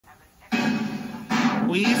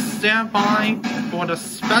Please stand by for the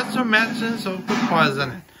special mentions of the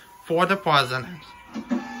President. For the President. As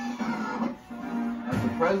the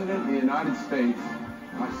President of the United States,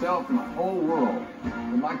 myself and the whole world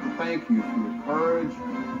would like to thank you for your courage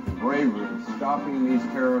and bravery in stopping these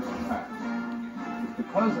terrorist attacks. It's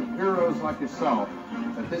because of heroes like yourself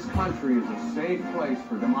that this country is a safe place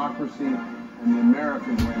for democracy and the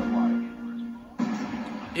American way of life.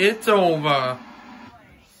 It's over.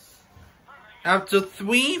 After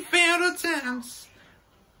 3 failed attempts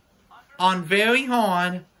on very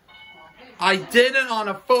hard, I did it on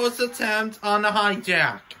the first attempt on the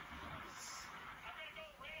hijack.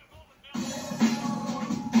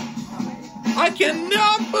 I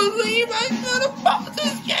cannot believe I'm gonna post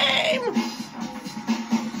this game!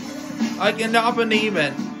 I cannot believe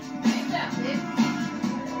it.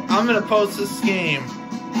 I'm gonna post this game.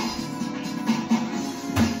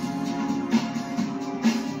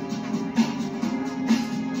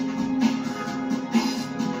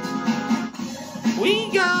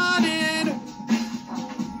 We got it!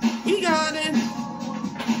 We got it!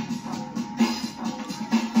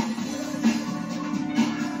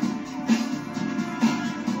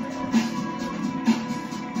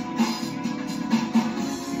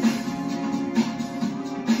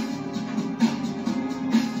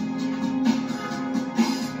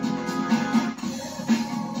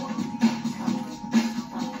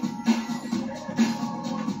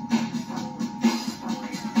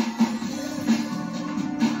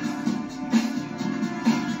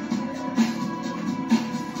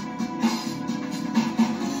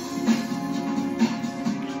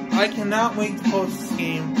 I cannot wait to post this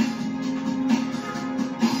game.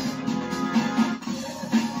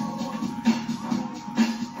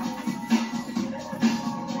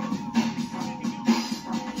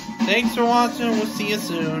 Thanks for watching. We'll see you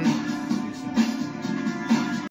soon.